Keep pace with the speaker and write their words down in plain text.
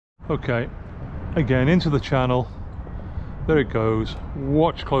Okay, again into the channel. There it goes.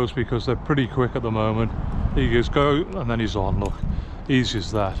 Watch close because they're pretty quick at the moment. There he goes, go, and then he's on. Look, easy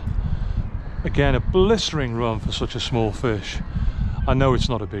as that. Again, a blistering run for such a small fish. I know it's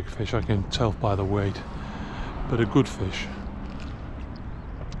not a big fish, I can tell by the weight, but a good fish.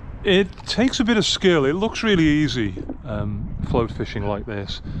 It takes a bit of skill. It looks really easy, float fishing like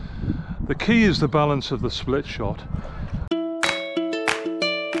this. The key is the balance of the split shot.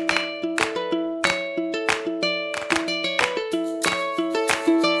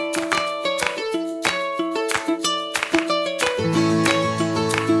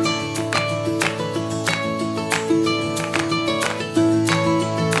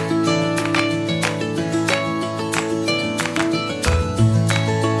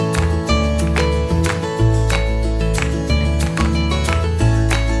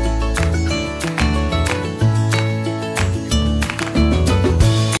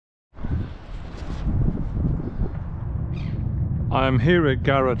 I'm here at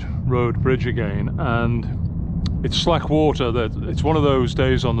Garrett Road Bridge again, and it's slack water. That it's one of those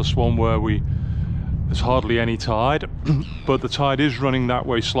days on the Swan where there's hardly any tide, but the tide is running that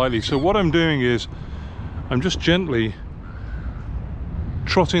way slightly. So what I'm doing is I'm just gently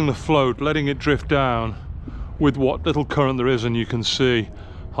trotting the float, letting it drift down with what little current there is, and you can see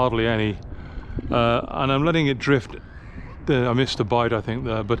hardly any, and I'm letting it drift there. I missed a bite I think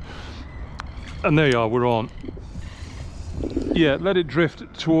there, and there you are, we're on. Yeah, let it drift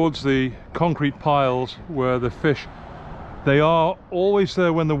towards the concrete piles where the fish, they are always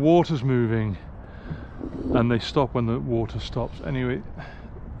there when the water's moving, and they stop when the water stops. Anyway,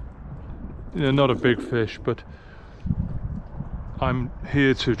 not a big fish, but I'm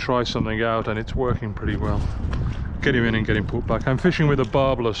here to try something out and it's working pretty well. Get him in and get him put back. I'm fishing with a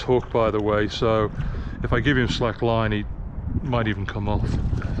barbless hook, by the way, so if I give him slack line he might even come off.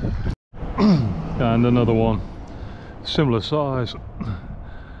 And another one, similar size.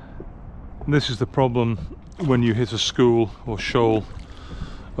 This is the problem when you hit a school or shoal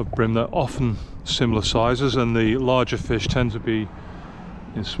of bream. They're often similar sizes, and the larger fish tend to be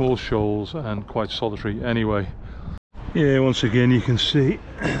in small shoals and quite solitary anyway. Yeah, once again you can see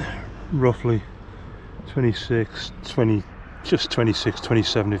roughly 26, 20, just 26,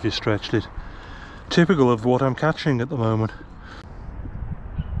 27 if you stretched it. Typical of what I'm catching at the moment.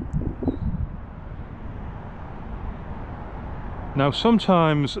 Now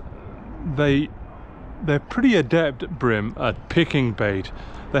sometimes they're pretty adept at bream at picking bait.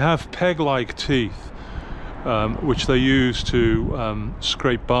 They have peg-like teeth, which they use to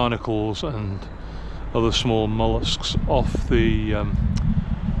scrape barnacles and other small mollusks off the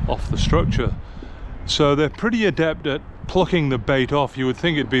structure. So they're pretty adept at plucking the bait off. You would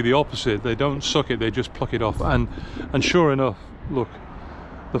think it'd be the opposite. They don't suck it, they just pluck it off. And sure enough, look,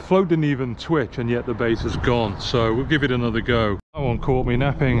 the float didn't even twitch, and yet the bait has gone. So we'll give it another go. That one caught me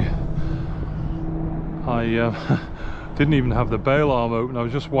napping. I didn't even have the bail arm open. I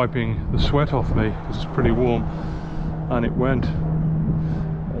was just wiping the sweat off me because it's pretty warm, and it went.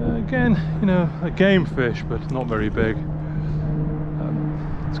 Again, you know, a game fish, but not very big.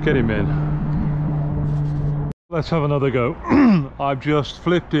 Let's get him in. Let's have another go. I've just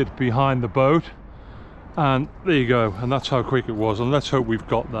flipped it behind the boat, and there you go, and that's how quick it was. And let's hope we've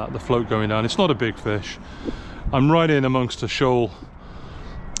got that, the float going down. It's not a big fish. I'm right in amongst a shoal,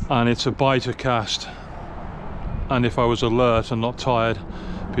 and it's a biter cast, and if I was alert and not tired,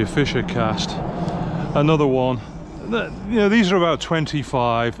 it'd be a fisher cast. Another one. You know, these are about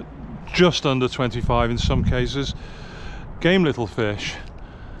 25, just under 25 in some cases. Game little fish,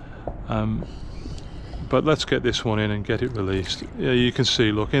 but let's get this one in and get it released. Yeah, you can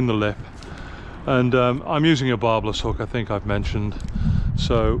see, look, in the lip. And I'm using a barbless hook, I think I've mentioned,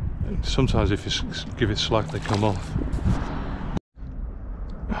 so sometimes if you give it slack they come off.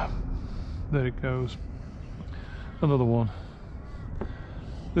 There it goes, another one.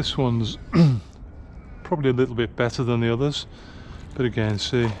 This one's probably a little bit better than the others, but again,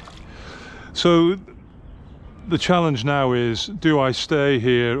 see. So the challenge now is, do I stay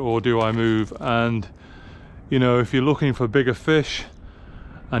here or do I move? And you know, if you're looking for bigger fish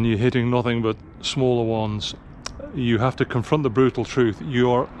and you're hitting nothing but smaller ones, you have to confront the brutal truth.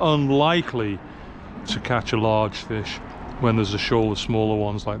 You are unlikely to catch a large fish when there's a shoal of smaller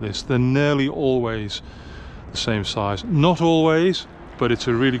ones like this. They're nearly always the same size. Not always, but it's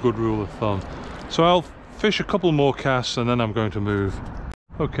a really good rule of thumb. So I'll fish a couple more casts and then I'm going to move.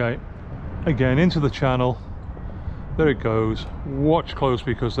 Okay, again into the channel. There it goes. Watch close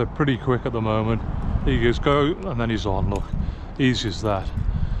because they're pretty quick at the moment. There he goes, go, and then he's on. Look, easy as that.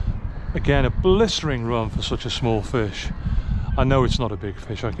 Again, a blistering run for such a small fish. I know it's not a big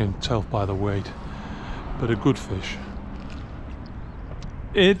fish, I can tell by the weight, but a good fish.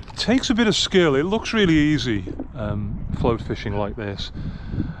 It takes a bit of skill. It looks really easy, float fishing like this.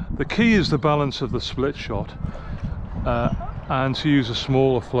 The key is the balance of the split shot, and to use a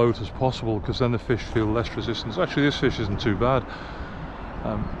smaller float as possible, because then the fish feel less resistance. Actually, this fish isn't too bad.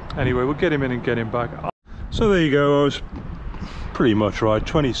 Anyway, we'll get him in and get him back. So there you go, I was pretty much right.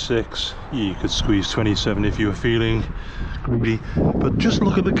 26, you could squeeze 27 if you were feeling greedy. But just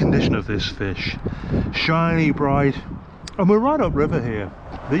look at the condition of this fish. Shiny, bright, and we're right upriver here.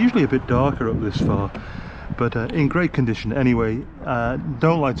 They're usually a bit darker up this far, but in great condition. Anyway,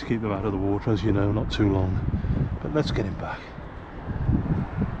 don't like to keep them out of the water, as you know, not too long. But let's get him back.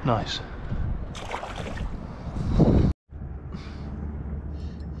 Nice.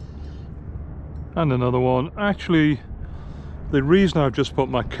 And another one. Actually, the reason I've just put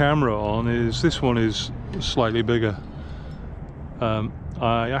my camera on is this one is slightly bigger.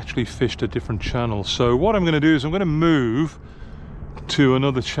 I actually fished a different channel, so what I'm going to do is I'm going to move to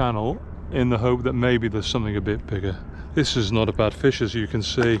another channel in the hope that maybe there's something a bit bigger. This is not a bad fish, as you can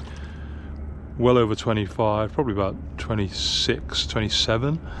see. Well over 25, probably about 26,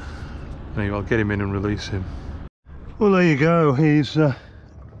 27. Anyway, I'll get him in and release him. Well, there you go. He's a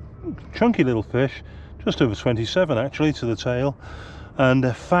chunky little fish, just over 27 actually to the tail,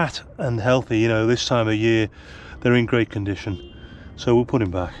 and fat and healthy. You know, this time of year they're in great condition, so we'll put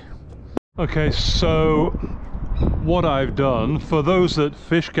him back. Okay, so what I've done, for those that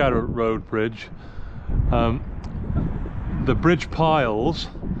fish Garrett Road Bridge, the bridge piles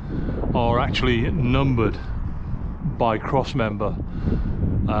are actually numbered by cross member.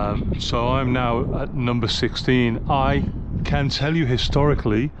 So I'm now at number 16. I can tell you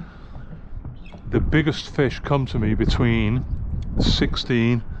historically, the biggest fish come to me between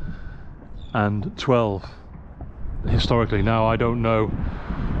 16 and 12 historically. Now I don't know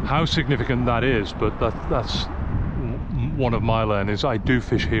how significant that is, but that's one of my learnings. I do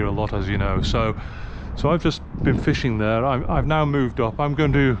fish here a lot, as you know, so I've just been fishing there. I've now moved up. I'm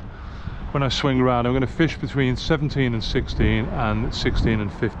going to, when I swing around, I'm going to fish between 17 and 16 and 16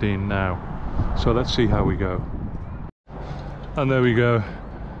 and 15 now. So let's see how we go. And there we go.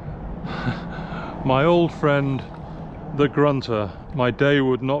 My old friend the grunter. My day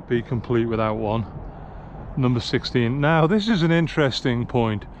would not be complete without one. Number 16. Now this is an interesting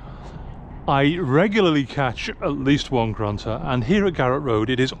point. I regularly catch at least one grunter, and here at Garrett Road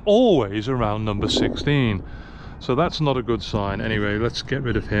it is always around number 16. So that's not a good sign. Anyway, let's get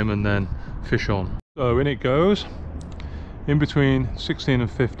rid of him and then fish on. So in it goes, in between 16 and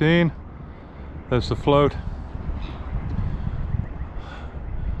 15. There's the float.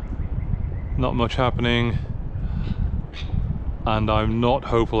 Not much happening, and I'm not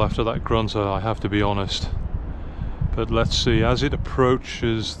hopeful after that grunter, I have to be honest. But let's see, as it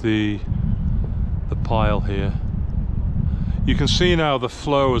approaches the pile here, you can see now the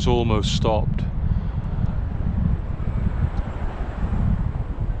flow has almost stopped.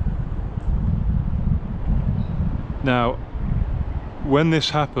 Now when this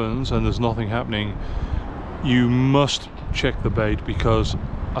happens and there's nothing happening, you must check the bait, because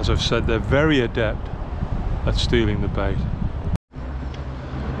as I've said, they're very adept at stealing the bait.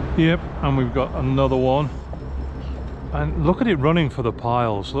 Yep, and we've got another one. And look at it running for the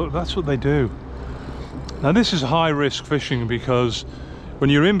piles. Look, that's what they do. Now this is high risk fishing, because when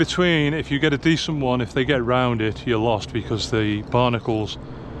you're in between, if you get a decent one, if they get round it, you're lost, because the barnacles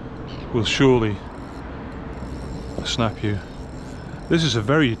will surely snap you. This is a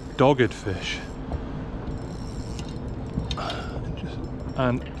very dogged fish.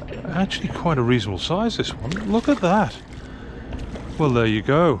 And actually quite a reasonable size, this one. Look at that. Well, there you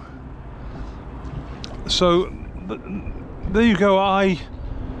go. So there you go. I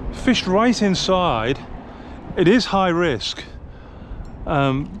fished right inside. It is high risk,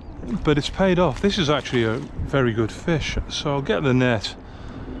 but it's paid off. This is actually a very good fish, so I'll get the net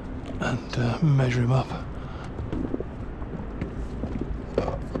and measure him up.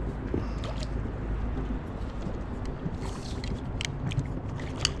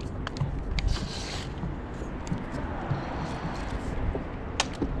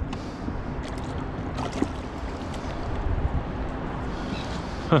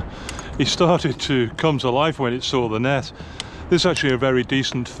 He started to come to life when it saw the net. This is actually a very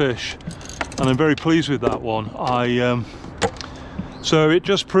decent fish, and I'm very pleased with that one. So it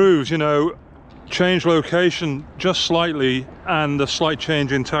just proves, you know, change location just slightly and a slight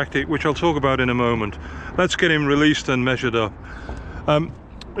change in tactic, which I'll talk about in a moment. Let's get him released and measured up.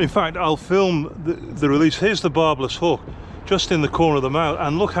 In fact, I'll film the release. Here's the barbless hook just in the corner of the mouth,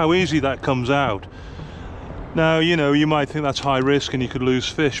 and look how easy that comes out. Now, you know, you might think that's high risk and you could lose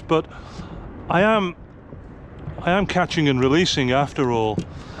fish, but I am catching and releasing after all.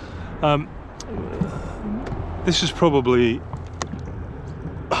 This is probably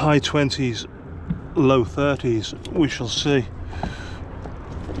high 20s, low 30s, we shall see.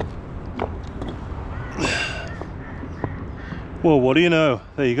 Well, what do you know?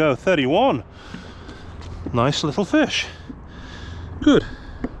 There you go, 31. Nice little fish. Good.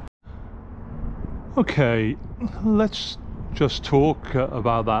 Okay, let's just talk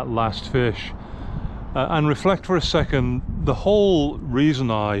about that last fish and reflect for a second. The whole reason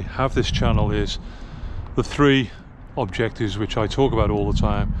I have this channel is the three objectives which I talk about all the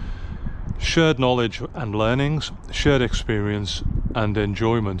time: shared knowledge and learnings, shared experience, and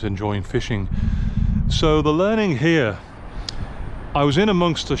enjoyment, enjoying fishing. So the learning here, I was in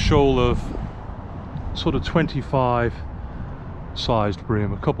amongst a shoal of sort of 25 sized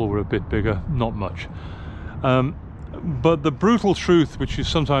bream. A couple were a bit bigger, not much. But the brutal truth which you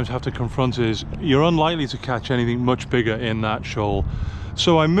sometimes have to confront is you're unlikely to catch anything much bigger in that shoal.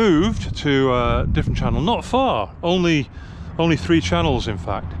 So I moved to a different channel, not far, only 3 channels in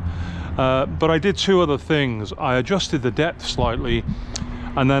fact. But I did 2 other things. I adjusted the depth slightly,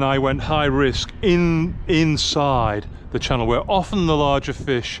 and then I went high risk inside the channel where often the larger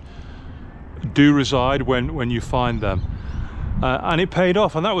fish do reside when you find them. And it paid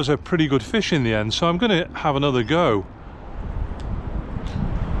off, and that was a pretty good fish in the end, so I'm going to have another go.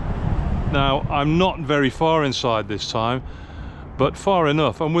 Now, I'm not very far inside this time, but far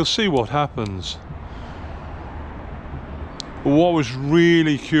enough, and we'll see what happens. What was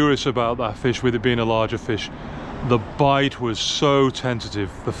really curious about that fish, with it being a larger fish, the bite was so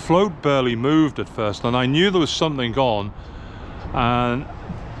tentative. The float barely moved at first, and I knew there was something on, and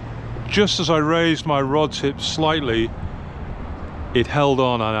just as I raised my rod tip slightly, it held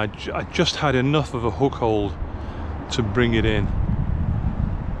on, and I just had enough of a hook hold to bring it in.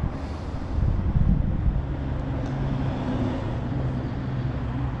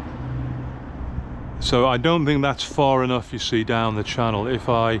 So I don't think that's far enough, you see, down the channel. If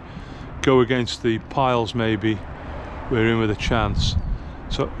I go against the piles, maybe we're in with a chance.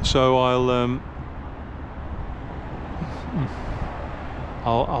 So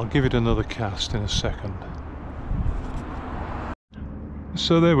I'll give it another cast in a second.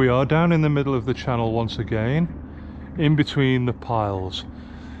 So there we are, down in the middle of the channel once again, in between the piles.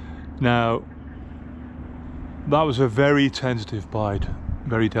 Now, that was a very tentative bite,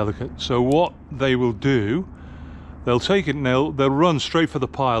 very delicate. So what they will do, they'll take it and they'll run straight for the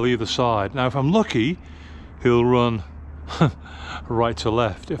pile either side. Now, if I'm lucky, he'll run right to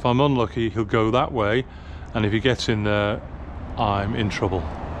left. If I'm unlucky, he'll go that way, and if he gets in there, I'm in trouble.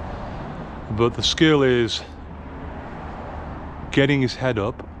 But the skill is getting his head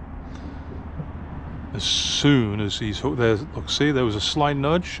up as soon as he's hooked. There, look, see, there was a slight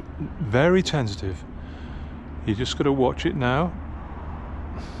nudge, very tentative. You just got to watch it now.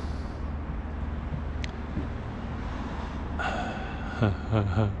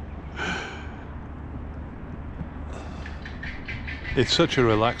 It's such a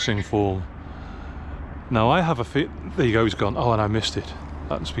relaxing fall. Now I have a fit. There you go, he's gone. Oh, and I missed it.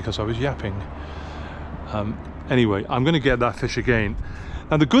 That's because I was yapping. Anyway, I'm going to get that fish again.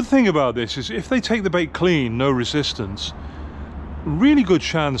 Now the good thing about this is if they take the bait clean, no resistance, really good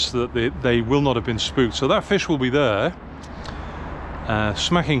chance that they will not have been spooked. So that fish will be there,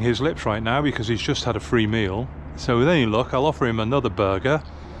 smacking his lips right now because he's just had a free meal. So with any luck, I'll offer him another burger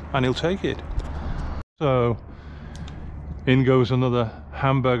and he'll take it. So in goes another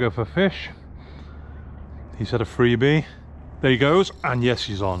hamburger for fish. He's had a freebie. There he goes, and yes,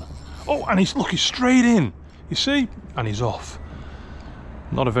 he's on. Oh, and he's straight in. You see? And he's off.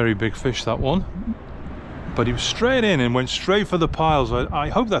 Not a very big fish, that one. But he was straight in and went straight for the piles. I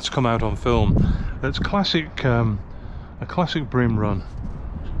hope that's come out on film. That's classic, a classic bream run.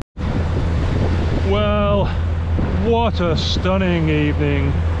 Well, what a stunning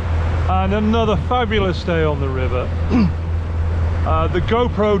evening. And another fabulous day on the river. The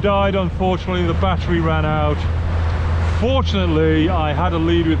GoPro died, unfortunately. The battery ran out. Fortunately, I had a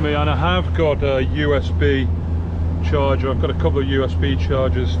lead with me, and I have got a USB charger. I've got a couple of USB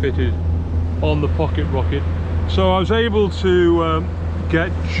chargers fitted on the pocket rocket, so I was able to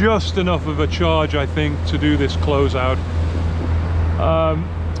get just enough of a charge, I think, to do this closeout.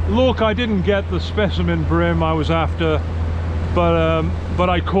 Look, I didn't get the specimen bream I was after, but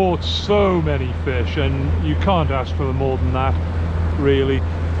I caught so many fish, and you can't ask for more than that, really.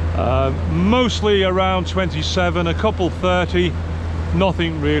 Mostly around 27, a couple 30,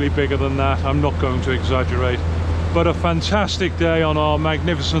 nothing really bigger than that. I'm not going to exaggerate, but a fantastic day on our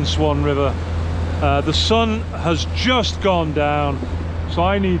magnificent Swan River. The sun has just gone down, so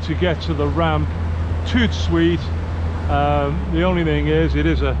I need to get to the ramp. Toot sweet. The only thing is, it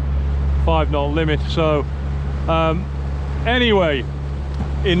is a 5-knot limit. So anyway,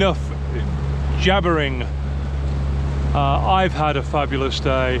 enough jabbering. I've had a fabulous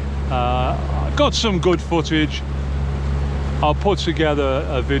day. Got some good footage. I'll put together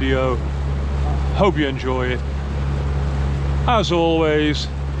a video. Hope you enjoy it. As always,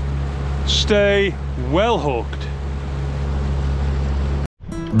 stay well hooked.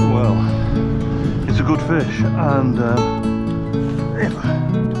 Well, it's a good fish, and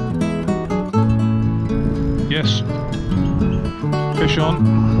yes, fish on.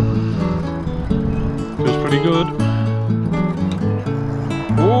 Feels pretty good.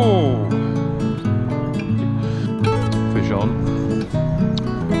 Whoa! Fish on.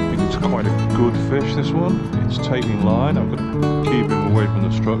 I think it's quite a good fish, this one. It's taking line. I'm going to keep him away from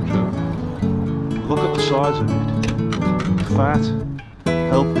the structure. Look at the size of it. Fat,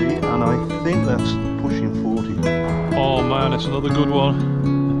 healthy, and I think that's pushing 40. Oh man, it's another good one.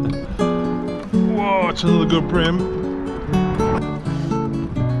 Whoa, it's another good brim.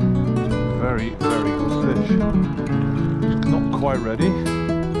 Very, very good fish. He's not quite ready,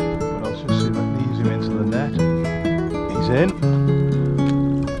 but I'll just see if I can ease him into the net. He's in.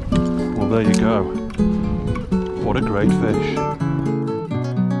 Well, there you go. What a great fish.